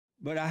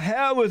But I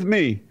have with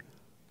me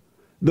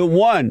the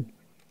one,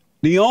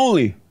 the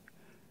only,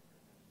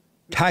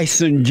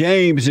 Tyson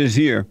James is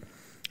here.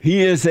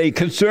 He is a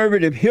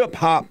conservative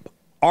hip-hop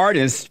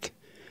artist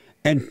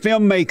and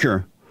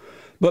filmmaker.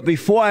 But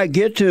before I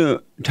get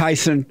to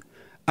Tyson,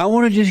 I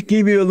want to just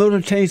give you a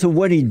little taste of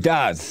what he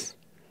does.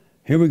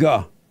 Here we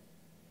go.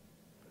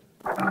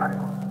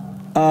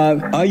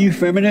 Are you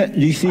feminine?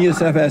 Do you see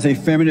yourself as a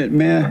feminine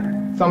man?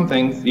 Some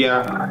things,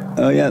 yeah.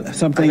 Oh, yeah,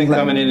 some things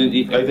I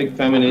think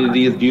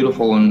femininity is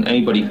beautiful, and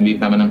anybody can be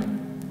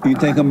feminine. You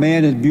think a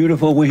man is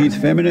beautiful when he's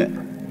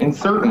feminine? In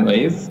certain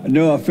ways.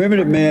 No, a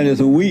feminine man is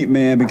a weak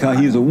man because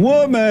he's a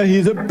woman.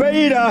 He's a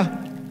beta.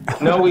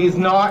 No, he's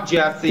not,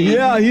 Jesse.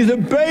 Yeah, he's a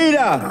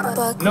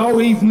beta. No,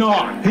 he's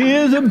not. He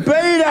is a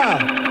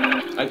beta.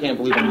 I can't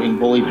believe I'm being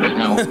bullied right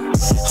now.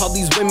 All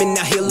these women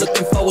out here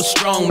looking for a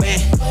strong man.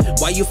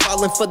 Why you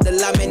falling for the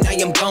lie, man? I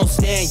am gon'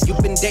 stand. You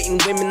been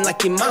dating women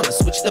like your mama,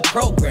 switch the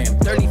program.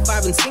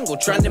 35 and single,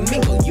 trying to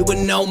mingle. You a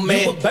no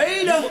man. You a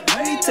beta.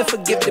 You need to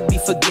forgive to be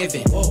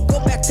forgiven. Go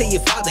back to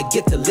your father,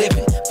 get to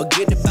living.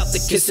 Forget about the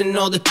kissing,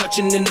 all the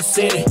touching and the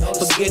sinning.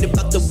 Forget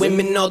about the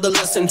women, all the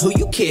lust, and who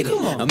you kidding.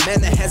 A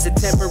man that has a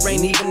temper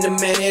ain't even a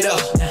man at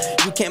all.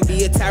 You can't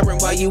be a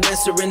tyrant while you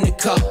answering the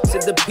call. To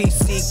the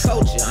PC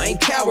culture, I ain't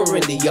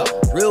cowering to y'all.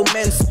 Real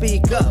men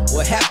speak up.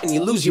 What happened?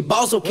 You lose your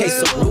balls? Okay,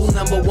 so rule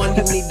number one,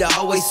 you need to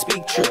always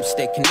speak truth.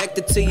 Stay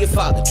connected to your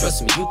father.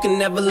 Trust me, you can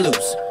never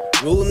lose.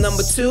 Rule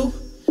number two,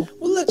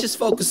 well, let's just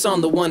focus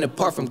on the one.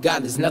 Apart from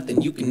God, there's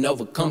nothing you can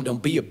overcome.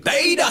 Don't be a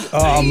beta.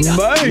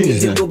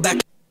 Amazing. Go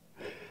back.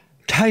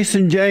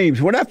 Tyson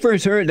James. When I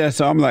first heard that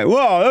song, I'm like,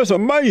 wow, that's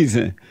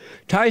amazing.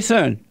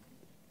 Tyson.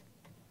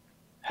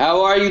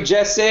 How are you,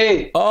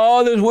 Jesse?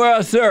 All is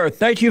well, sir.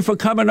 Thank you for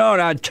coming on.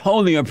 I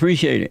totally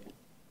appreciate it.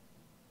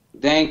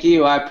 Thank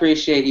you. I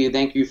appreciate you.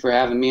 Thank you for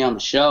having me on the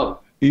show.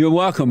 You're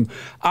welcome.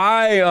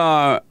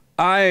 I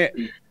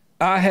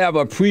have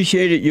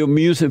appreciated your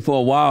music for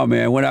a while,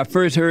 man. When I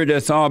first heard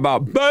that song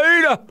about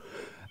beta,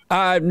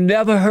 I've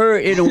never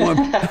heard anyone.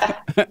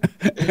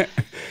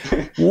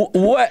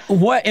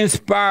 What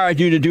inspired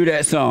you to do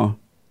that song?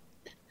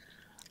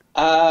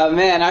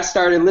 Man, I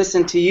started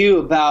listening to you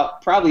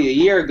about probably a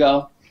year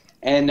ago,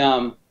 and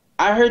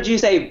I heard you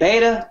say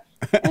beta,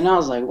 and I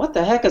was like, what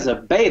the heck is a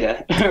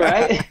beta,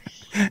 right?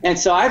 And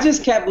so I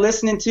just kept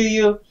listening to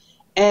you,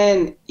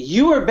 and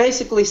you were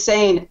basically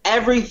saying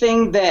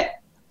everything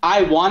that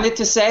I wanted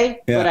to say,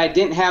 but I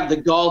didn't have the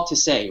gall to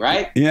say,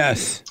 right?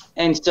 Yes.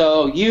 And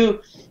so you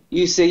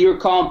said you were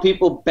calling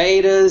people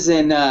betas,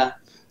 and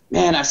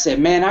man, I said,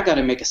 man, I got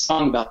to make a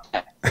song about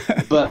that.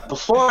 But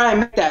before I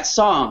make that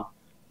song,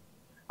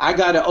 I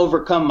got to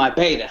overcome my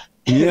beta.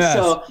 Yes,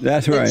 so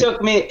that's right.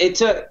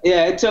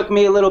 It took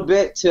me a little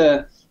bit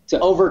to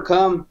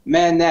overcome,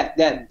 man,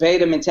 that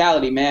beta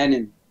mentality, man,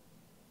 and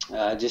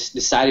just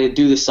decided to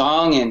do the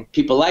song, and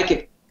people like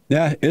it.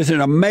 Yeah, it's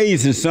an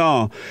amazing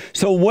song.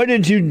 So what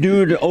did you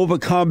do to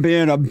overcome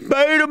being a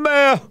beta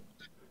man?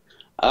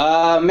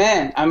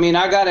 Man, I mean,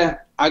 I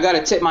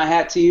gotta tip my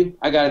hat to you.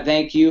 I gotta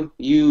thank you.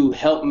 You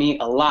helped me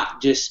a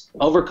lot, just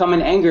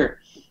overcoming anger,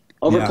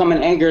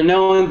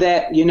 knowing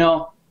that, you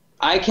know,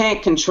 I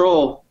can't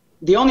control.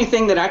 The only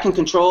thing that I can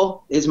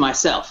control is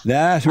myself.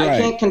 That's right. I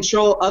can't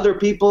control other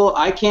people.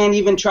 I can't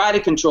even try to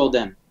control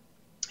them.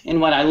 And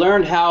when I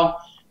learned how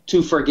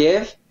to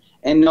forgive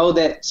and know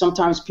that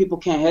sometimes people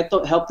can't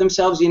help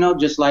themselves, you know,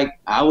 just like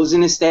I was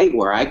in a state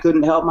where I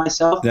couldn't help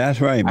myself.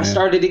 That's right, man. I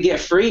started to get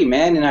free,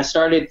 man. And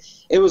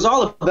it was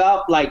all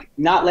about like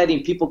not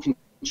letting people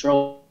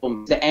control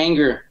the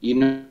anger.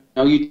 You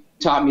know, you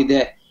taught me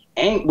that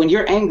when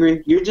you're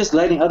angry, you're just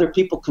letting other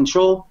people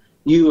control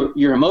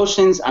your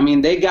emotions. I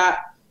mean, they got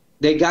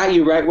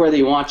you right where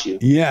they want you.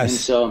 Yes. And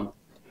so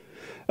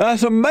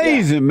that's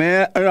amazing,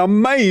 man. An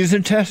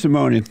amazing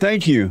testimony.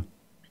 Thank you.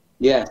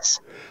 Yes.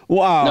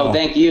 Wow. No,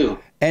 thank you.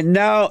 And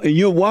now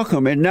you're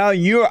welcome. And now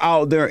you're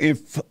out there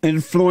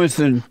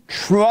influencing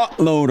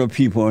truckload of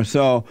people.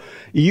 So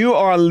you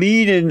are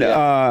leading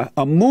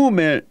a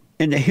movement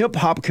in the hip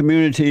hop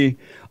community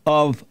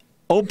of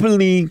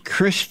openly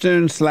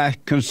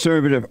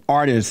Christian/conservative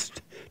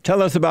artists.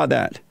 Tell us about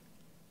that.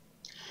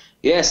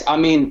 Yes, I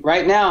mean,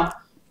 right now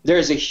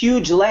there's a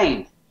huge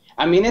lane.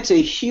 I mean, it's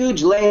a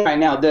huge lane right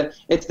now.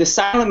 It's the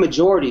silent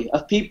majority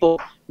of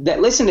people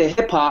that listen to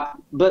hip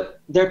hop, but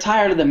they're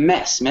tired of the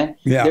mess, man.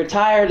 Yeah. They're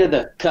tired of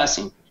the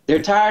cussing.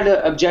 They're tired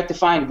of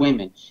objectifying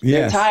women.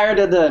 Yes. They're tired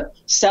of the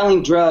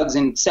selling drugs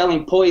and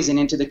selling poison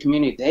into the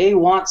community. They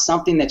want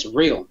something that's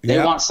real.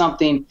 They want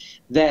something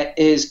that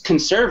is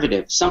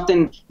conservative,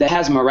 something that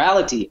has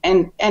morality.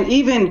 And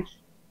even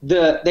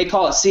they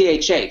call it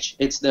CHH.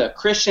 It's the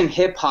Christian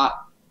hip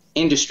hop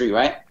industry,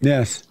 right?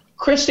 Yes.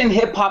 Christian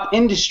hip hop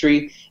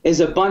industry is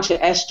a bunch of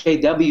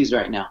SJWs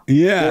right now.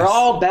 Yes. They're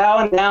all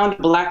bowing down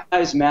to Black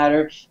Lives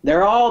Matter.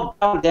 They're all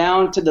bowing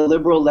down to the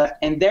liberal left,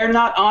 and they're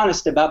not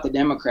honest about the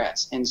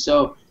Democrats. And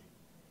so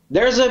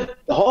there's a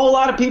whole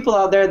lot of people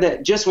out there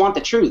that just want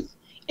the truth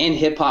in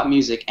hip hop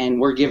music, and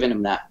we're giving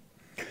them that.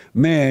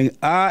 Man,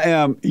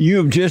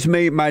 you've just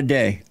made my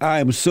day.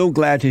 I am so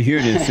glad to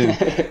hear this.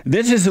 And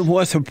this is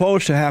what's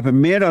supposed to happen.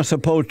 Men are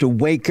supposed to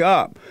wake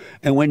up.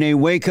 And when they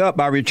wake up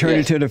by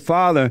returning to the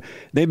Father,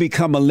 they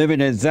become a living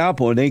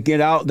example. They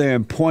get out there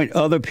and point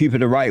other people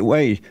the right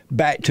way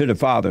back to the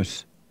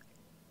Fathers.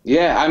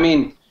 Yeah, I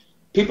mean,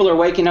 people are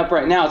waking up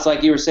right now. It's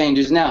like you were saying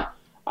just now.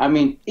 I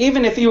mean,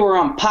 even if you were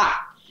on pot,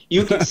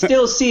 you can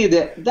still see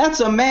that that's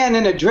a man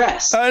in a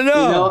dress. I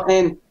know. You know,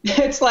 and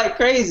it's like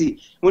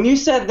crazy. When you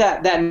said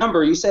that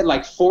number, you said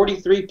like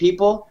 43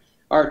 people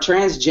are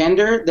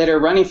transgender that are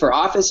running for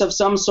office of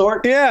some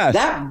sort. Yes.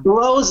 That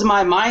blows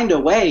my mind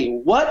away.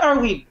 What are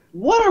we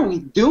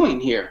doing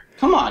here?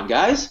 Come on,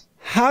 guys.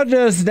 How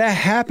does that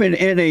happen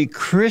in a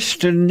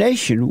Christian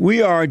nation?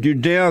 We are a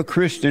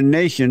Judeo-Christian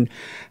nation.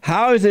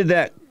 How is it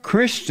that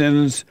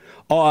Christians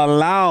are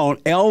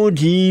allowed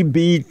LGBTQ,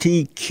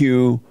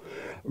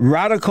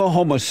 radical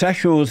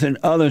homosexuals, and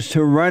others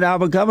to run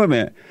our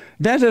government?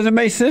 That doesn't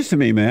make sense to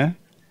me, man.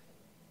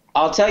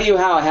 I'll tell you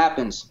how it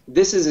happens.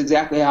 This is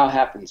exactly how it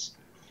happens.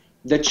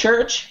 The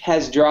church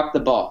has dropped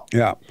the ball.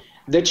 Yeah.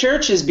 The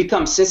church has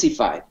become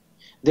sissified.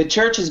 The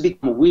church has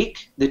become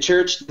weak. The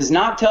church does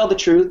not tell the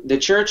truth. The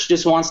church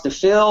just wants to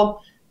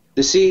fill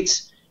the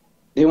seats.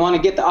 They want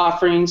to get the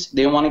offerings.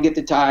 They want to get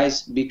the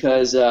tithes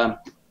because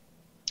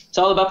it's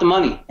all about the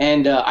money.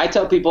 And I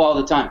tell people all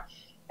the time,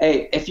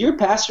 hey, if your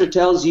pastor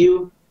tells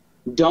you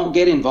don't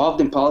get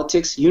involved in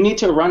politics, you need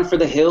to run for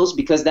the hills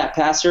because that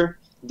pastor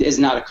is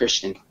not a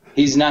Christian.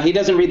 He's not. He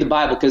doesn't read the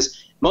Bible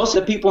because most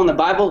of the people in the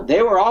Bible,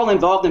 they were all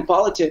involved in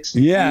politics.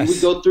 Yes. I mean,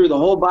 we go through the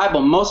whole Bible.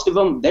 Most of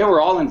them, they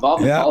were all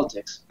involved in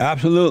politics.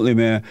 Absolutely,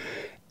 man.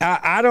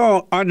 I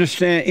don't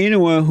understand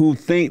anyone who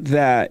thinks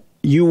that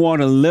you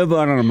want to live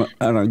on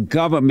a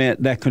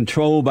government that's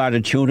controlled by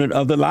the children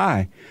of the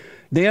lie.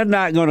 They're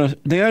not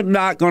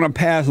gonna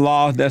pass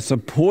laws that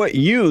support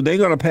you. They're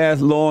gonna pass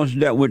laws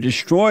that would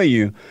destroy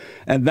you,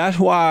 and that's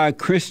why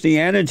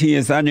Christianity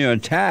is under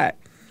attack.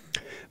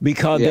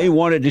 Because they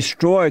want to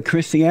destroy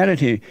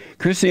Christianity.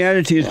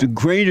 Christianity is the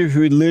greatest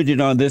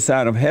religion on this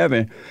side of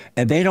heaven,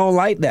 and they don't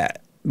like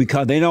that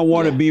because they don't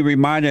want to be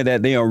reminded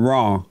that they are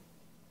wrong.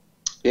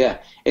 Yeah,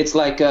 it's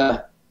like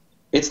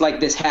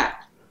this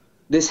hat.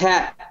 This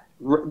hat,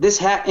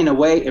 in a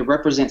way, it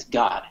represents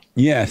God.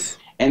 Yes.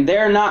 And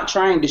they're not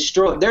trying to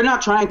destroy. They're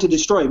not trying to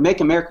destroy Make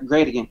America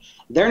Great Again.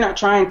 They're not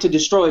trying to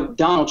destroy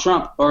Donald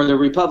Trump or the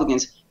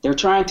Republicans. They're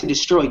trying to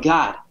destroy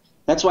God.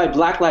 That's why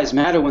Black Lives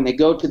Matter, when they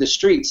go to the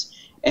streets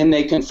and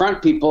they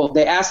confront people,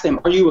 they ask them,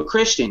 "Are you a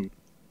Christian?"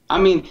 I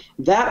mean,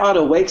 that ought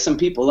to wake some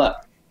people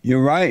up.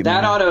 You're right.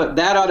 That ought to.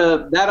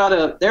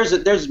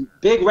 There's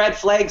big red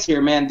flags here,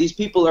 man. These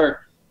people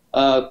are,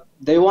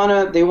 they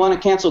want to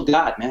cancel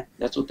God, man.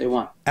 That's what they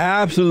want.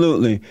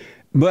 Absolutely.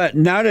 But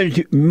now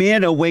that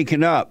men are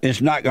waking up,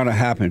 it's not going to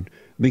happen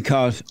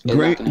because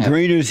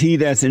greater is he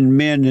that's in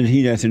men than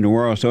he that's in the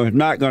world. So it's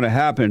not going to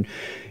happen.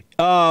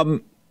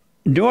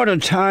 During a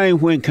time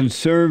when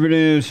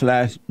conservatives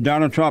 /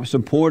 Donald Trump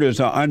supporters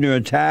are under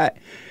attack,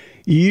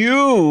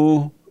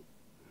 you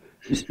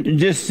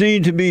just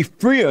seem to be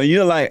freer.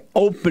 You're like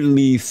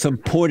openly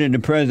supporting the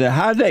president.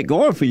 How's that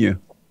going for you?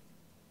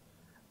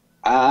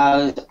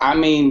 I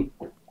mean,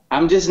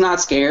 I'm just not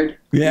scared.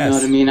 Yes. You know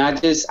what I mean?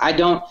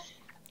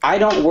 I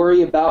don't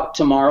worry about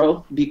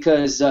tomorrow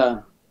because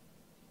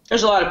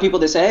there's a lot of people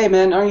that say, "Hey,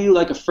 man, aren't you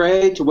like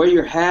afraid to wear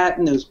your hat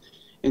in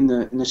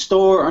the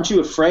store? Aren't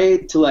you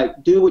afraid to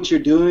like do what you're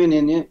doing?"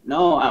 And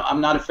no, I'm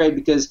not afraid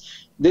because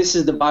this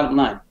is the bottom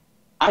line.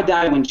 I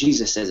die when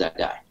Jesus says I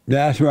die.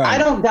 That's right. I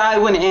don't die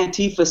when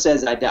Antifa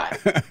says I die.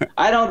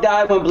 I don't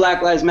die when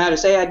Black Lives Matter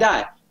say I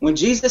die. When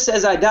Jesus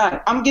says I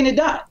die, I'm gonna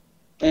die.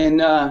 And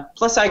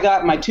plus, I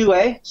got my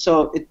 2A,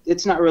 so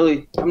it's not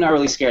really. I'm not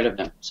really scared of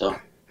them. So.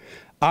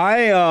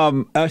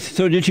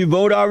 So did you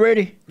vote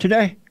already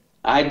today?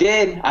 I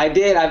did.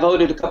 I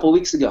voted a couple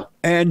weeks ago.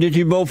 And did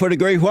you vote for the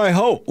Great White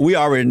Hope? We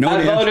already know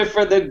that. I voted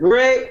for the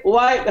Great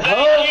White Hope.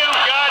 Thank you.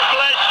 God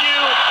bless you,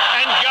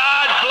 and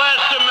God bless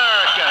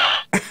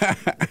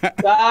America.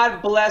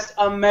 God bless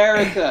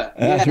America.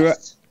 That's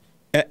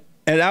right.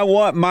 And I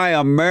want my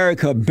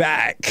America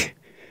back.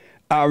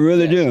 I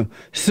really do.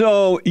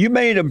 So you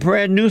made a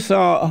brand new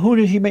song. Who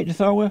did he make the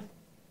song with?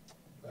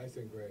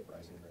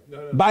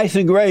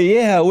 Bison Gray,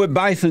 yeah, with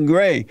Bison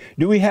Gray.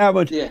 Do we have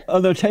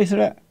other taste of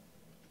that?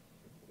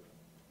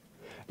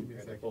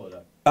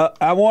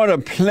 I want to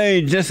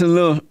play just a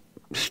little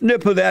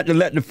snip of that to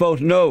let the folks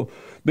know,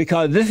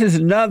 because this is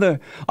another.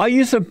 Are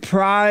you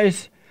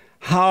surprised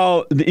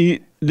how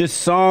the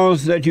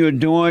songs that you're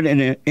doing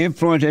and the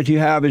influence that you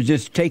have is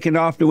just taking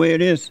off the way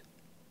it is?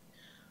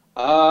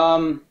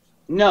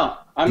 No,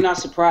 I'm not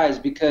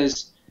surprised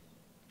because,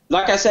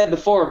 like I said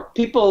before,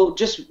 people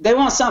they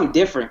want something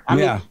different. I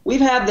mean,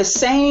 we've had the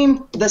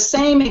same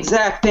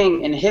exact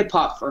thing in hip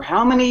hop for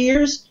how many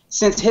years?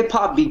 Since hip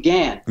hop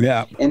began.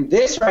 Yeah. And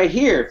this right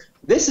here,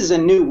 this is a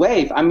new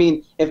wave. I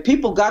mean, if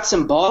people got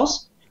some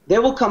balls, they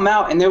will come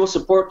out and they will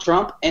support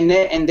Trump, and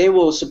they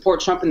will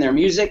support Trump in their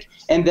music,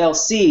 and they'll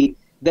see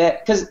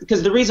that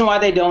because the reason why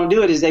they don't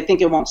do it is they think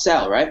it won't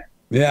sell, right?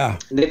 Yeah.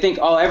 They think,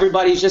 oh,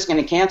 everybody's just going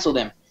to cancel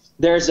them.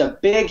 There's a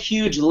big,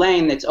 huge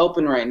lane that's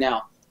open right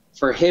now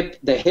for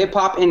the hip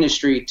hop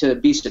industry to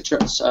be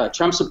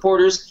Trump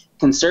supporters,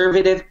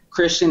 conservative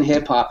Christian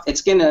hip hop.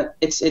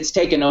 It's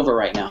taken over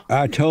right now.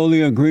 I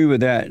totally agree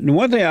with that. And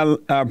one thing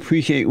I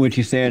appreciate what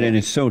you said, and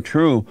it's so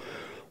true.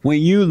 When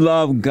you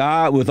love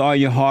God with all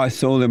your heart,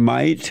 soul, and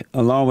might,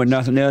 along with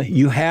nothing else,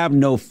 you have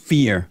no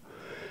fear.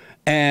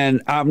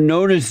 And I've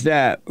noticed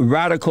that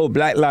radical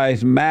Black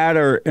Lives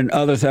Matter and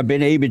others have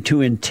been able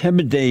to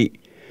intimidate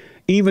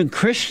even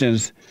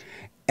Christians.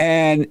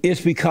 And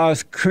it's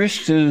because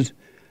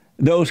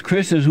those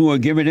Christians who are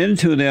given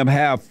into them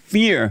have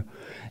fear.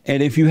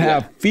 And if you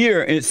have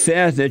fear, it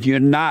says that you're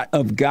not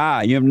of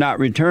God. You have not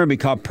returned,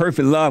 because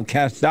perfect love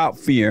casts out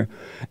fear.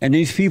 And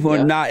these people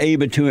are not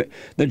able to,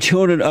 the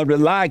children of the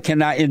light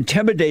cannot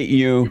intimidate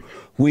you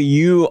when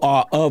you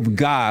are of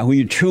God, when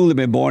you truly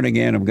been born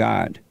again of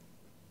God.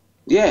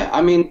 Yeah,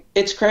 I mean,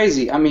 it's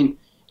crazy. I mean,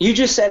 you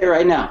just said it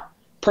right now.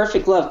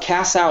 Perfect love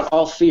casts out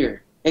all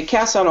fear. It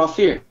casts out all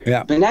fear.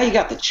 Yeah. But now you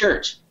got the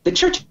church. The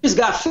church has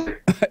got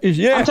fear.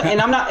 Yeah.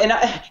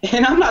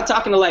 I'm not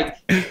talking to like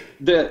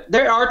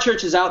there are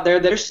churches out there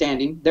that are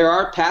standing. There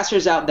are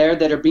pastors out there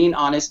that are being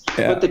honest.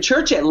 Yeah. But the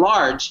church at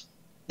large,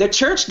 the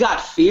church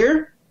got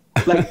fear.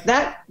 Like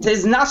that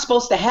is not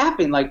supposed to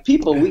happen. Like,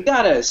 people, we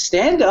gotta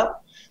stand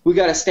up. We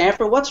gotta stand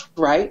for what's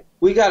right.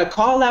 We gotta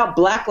call out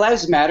Black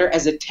Lives Matter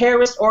as a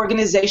terrorist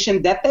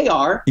organization that they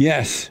are.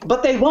 Yes.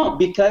 But they won't,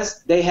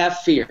 because they have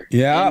fear.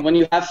 Yeah. And when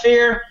you have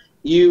fear,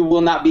 you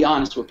will not be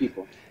honest with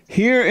people.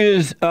 Here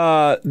is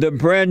the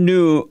brand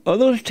new, a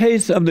little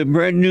taste of the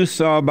brand new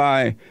song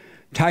by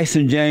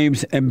Tyson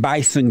James and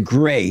Bryson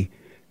Gray.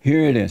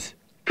 Here it is.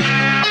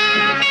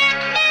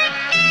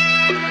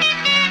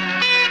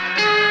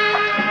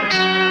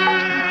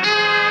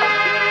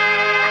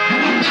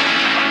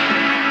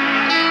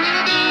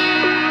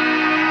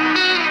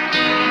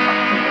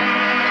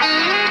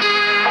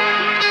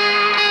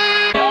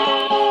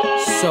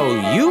 So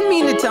you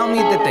mean to tell me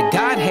that the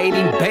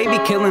God-hating,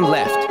 baby-killing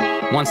left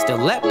wants to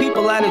let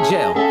people out of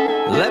jail,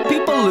 let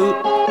people loot,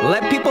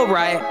 let people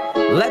riot,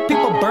 let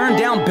people burn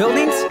down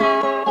buildings,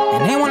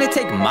 and they want to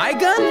take my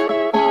gun?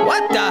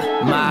 What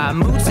the? My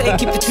mood say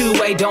keep the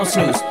two-way, don't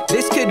snooze.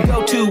 This could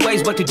go two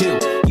ways, what to do?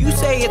 You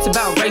say it's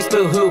about race,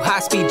 boo-hoo,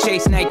 high-speed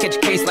chase, now you catch a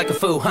case like a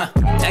fool, huh?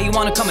 Now you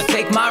wanna come and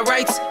take my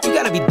rights? You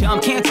gotta be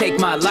dumb, can't take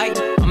my light.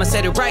 I'ma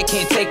set it right,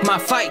 can't take my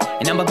fight.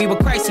 And I'ma be with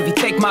Christ if you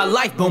take my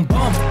life, boom,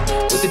 boom.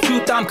 With the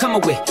truth I'm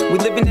coming with, we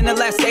living in the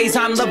last days,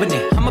 I'm loving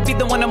it. I'ma be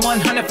the one I'm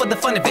 100 for the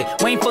fun of it.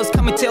 Waiting for us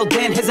coming till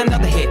then, here's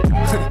another hit.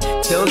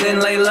 Till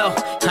then, lay low,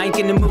 I ain't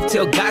gonna move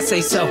till God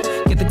say so.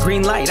 Get the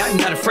green light, I'm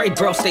not afraid,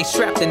 bro, stay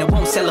strapped and it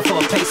won't sell it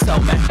for a peso,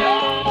 man.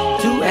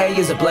 2A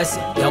is a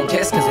blessing, don't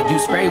test cause I do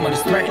spray when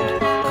it's threatened.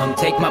 Come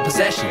take my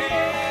possession,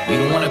 you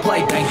don't wanna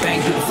play, bang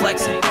bang, do the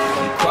flexing.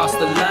 Cross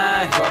the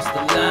line,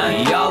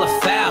 y'all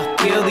are foul,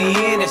 kill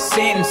the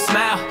innocent and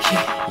smile.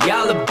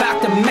 Y'all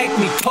about to make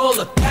me pull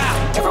a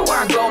cow. Everywhere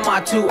I go,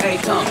 my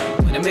 2A come.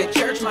 When I'm at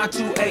church, my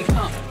 2A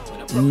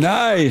come.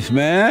 Nice,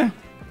 man.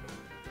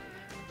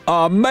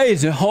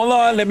 Amazing. Hold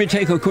on, let me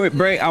take a quick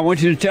break. I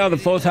want you to tell the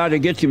folks how to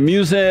get your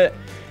music,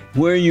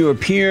 where you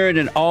appeared,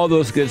 and all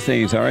those good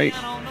things, all right?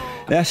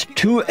 That's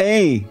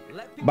 2A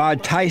by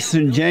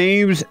Tyson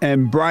James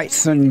and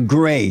Bryson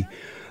Gray.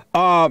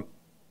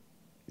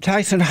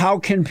 Tyson, how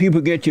can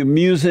people get your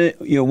music,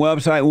 your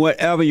website,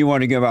 whatever you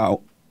want to give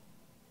out?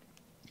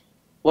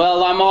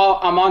 Well, I'm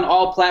on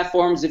all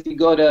platforms. If you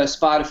go to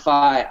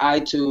Spotify,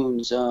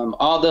 iTunes,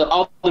 all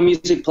the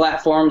music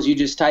platforms, you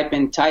just type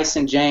in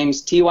Tyson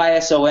James,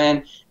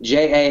 Tyson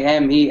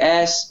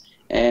James,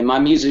 and my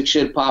music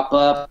should pop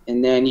up.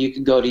 And then you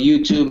can go to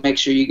YouTube. Make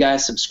sure you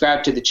guys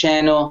subscribe to the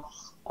channel.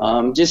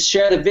 Just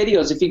share the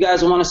videos. If you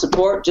guys want to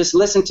support, just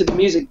listen to the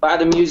music, buy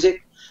the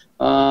music.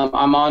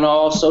 I'm on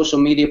all social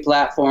media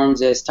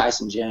platforms as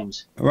Tyson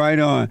James. Right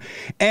on.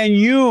 And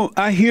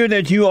I hear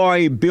that you are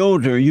a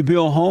builder. You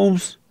build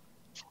homes?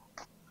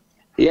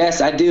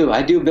 Yes, I do.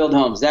 I do build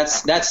homes.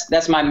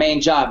 That's my main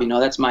job. You know,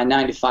 that's my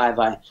 9 to 5.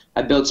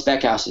 I build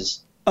spec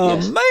houses.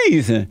 Amazing.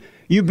 Yes.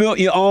 You built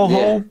your own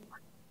home?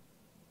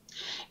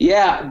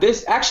 Yeah.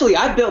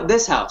 I built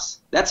this house.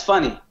 That's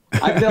funny.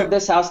 I built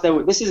this house.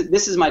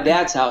 This is my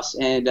dad's house,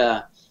 and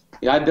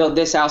I built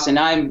this house, and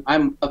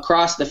I'm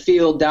across the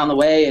field down the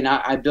way, and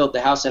I built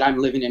the house that I'm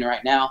living in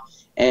right now.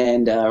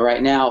 And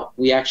right now,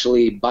 we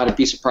actually bought a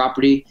piece of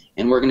property,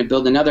 and we're going to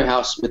build another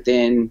house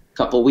within a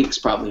couple of weeks,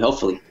 probably,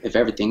 hopefully, if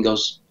everything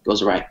goes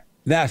right.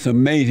 That's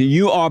amazing.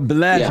 You are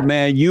blessed,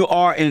 man. You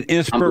are an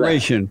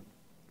inspiration.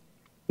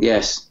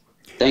 Yes.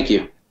 Thank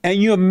you.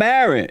 And you're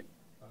married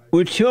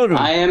with children.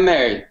 I am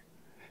married.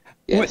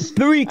 Yes. With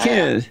 3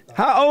 kids.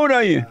 How old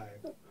are you?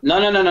 No.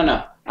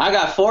 I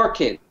got 4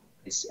 kids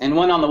and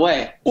 1 on the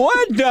way.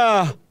 What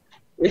the?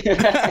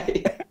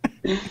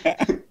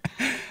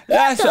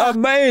 That's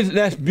amazing.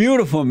 That's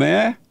beautiful,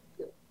 man.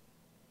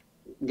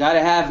 Got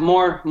to have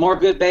more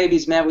good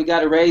babies, man. We got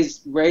to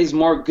raise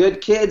more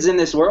good kids in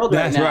this world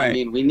right now. Right. I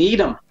mean, we need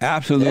them.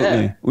 Absolutely.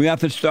 Yeah. We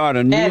have to start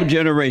a new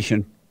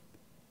generation.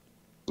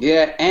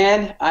 Yeah,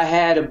 and I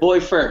had a boy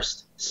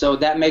first, so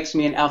that makes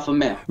me an alpha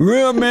male.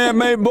 Real man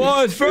made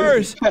boys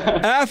first.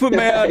 Alpha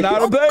male,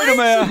 not a beta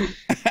male.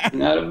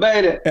 Not a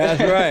beta.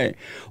 That's right.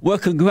 Well,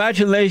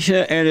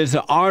 congratulations, and it's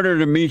an honor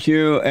to meet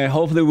you, and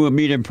hopefully we'll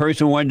meet in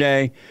person one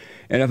day.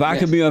 And if I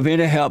can be of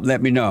any help,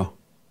 let me know.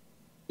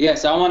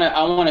 Yes, I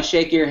wanna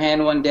shake your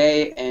hand one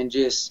day and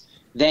just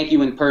thank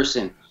you in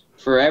person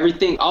for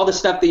everything, all the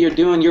stuff that you're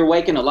doing. You're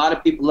waking a lot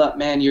of people up,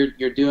 man. You're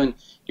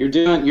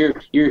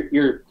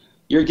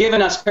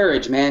giving us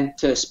courage, man,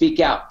 to speak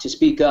out, to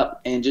speak up,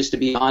 and just to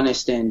be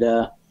honest. And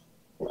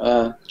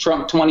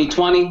Trump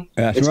 2020,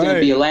 it's going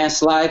to be a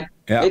landslide.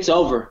 Yep. It's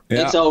over.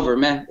 Yep. It's over,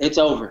 man. It's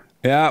over.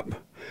 Yep.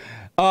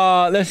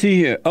 Let's see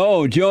here.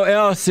 Oh,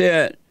 Joel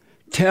said,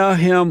 tell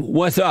him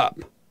what's up.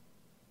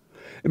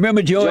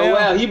 Remember Joel?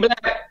 Joel, he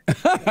black.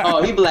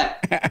 Oh, he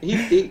black.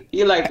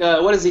 He like,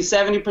 what is he,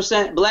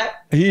 70%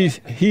 black?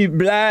 He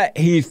black.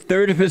 He's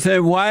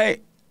 30%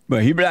 white,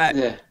 but he black.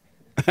 Yeah.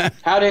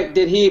 How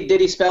did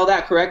he spell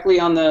that correctly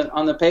on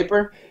the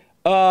paper?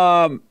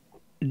 WHADDUP.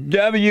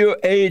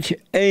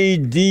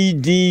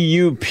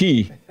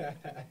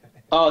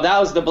 Oh, that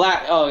was the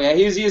black. Oh, yeah,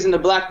 he was using the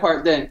black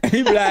part then.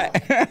 He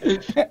black.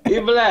 He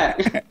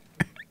black.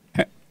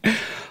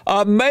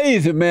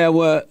 Amazing, man.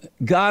 Well,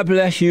 God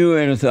bless you,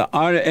 and it's an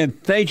honor.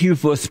 And thank you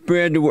for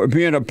spreading the word,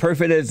 being a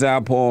perfect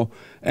example,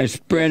 and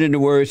spreading the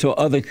word so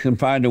others can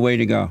find a way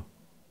to go.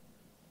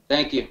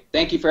 Thank you.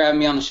 Thank you for having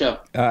me on the show.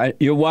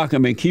 You're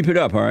welcome, and keep it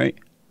up, all right?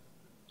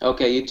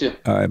 Okay, you too.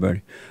 All right,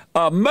 buddy.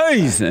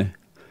 Amazing.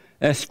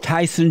 That's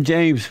Tyson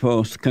James,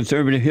 folks,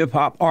 conservative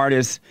hip-hop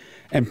artist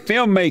and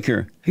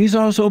filmmaker. He's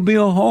also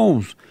Bill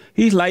Holmes.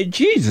 He's like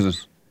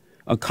Jesus,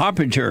 a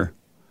carpenter.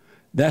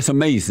 That's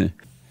amazing.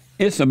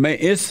 It's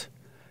amazing.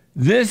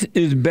 This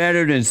is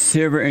better than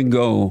silver and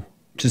gold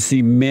to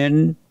see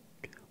men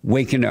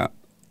waking up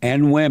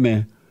and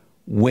women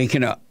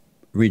waking up,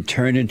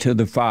 returning to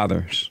the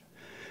fathers.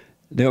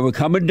 There will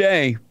come a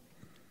day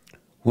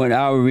when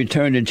I will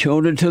return the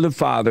children to the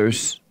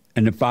fathers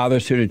and the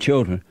fathers to the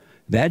children.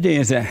 That day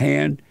is at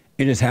hand.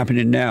 It is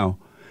happening now.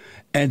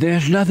 And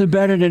there's nothing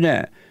better than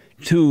that,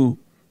 to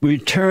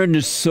return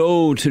the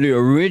soul to the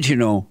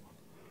original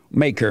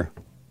maker.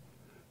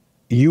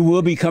 You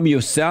will become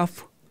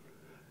yourself.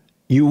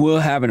 You will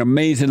have an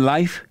amazing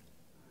life.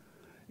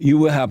 You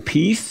will have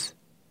peace,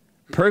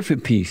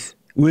 perfect peace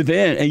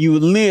within, and you will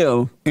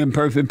live in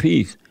perfect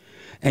peace.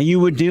 And you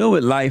will deal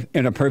with life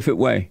in a perfect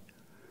way.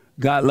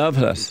 God loves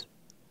us.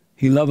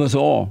 He loves us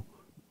all.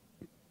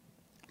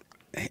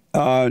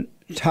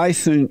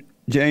 Tyson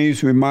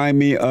James remind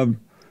me of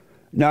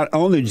not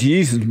only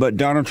Jesus, but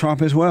Donald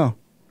Trump as well.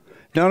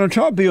 Donald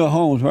Trump built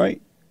homes,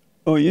 right?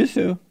 Oh, yes,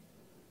 sir.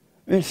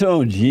 And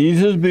so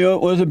Jesus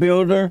was a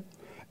builder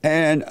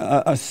and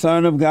a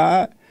son of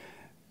God.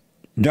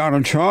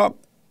 Donald Trump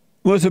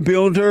was a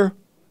builder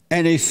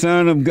and a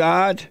son of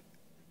God.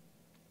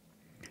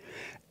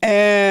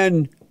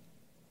 And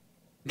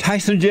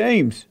Tyson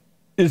James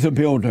is a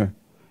builder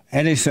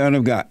and a son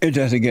of God. It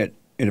doesn't get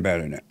any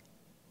better than that.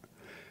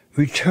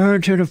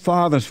 Return to the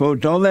fathers,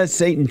 folks. Don't let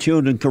Satan's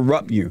children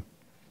corrupt you.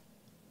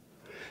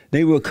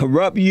 They will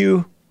corrupt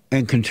you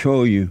and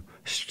control you.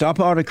 Stop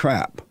all the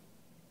crap.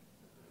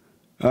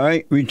 All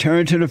right?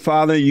 Return to the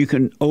Father. You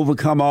can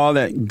overcome all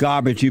that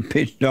garbage you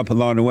pitched up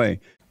along the way.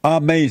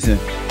 Amazing.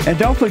 And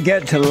don't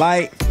forget to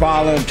like,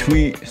 follow,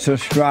 tweet,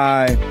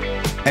 subscribe,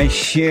 and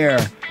share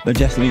the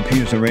Jesse Lee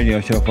Peterson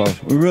radio show,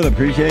 folks. We really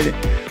appreciate it.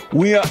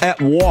 We are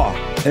at war.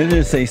 It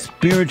is a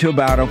spiritual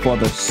battle for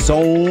the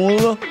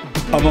soul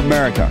of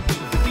America.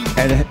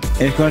 And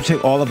it's going to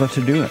take all of us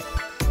to do it.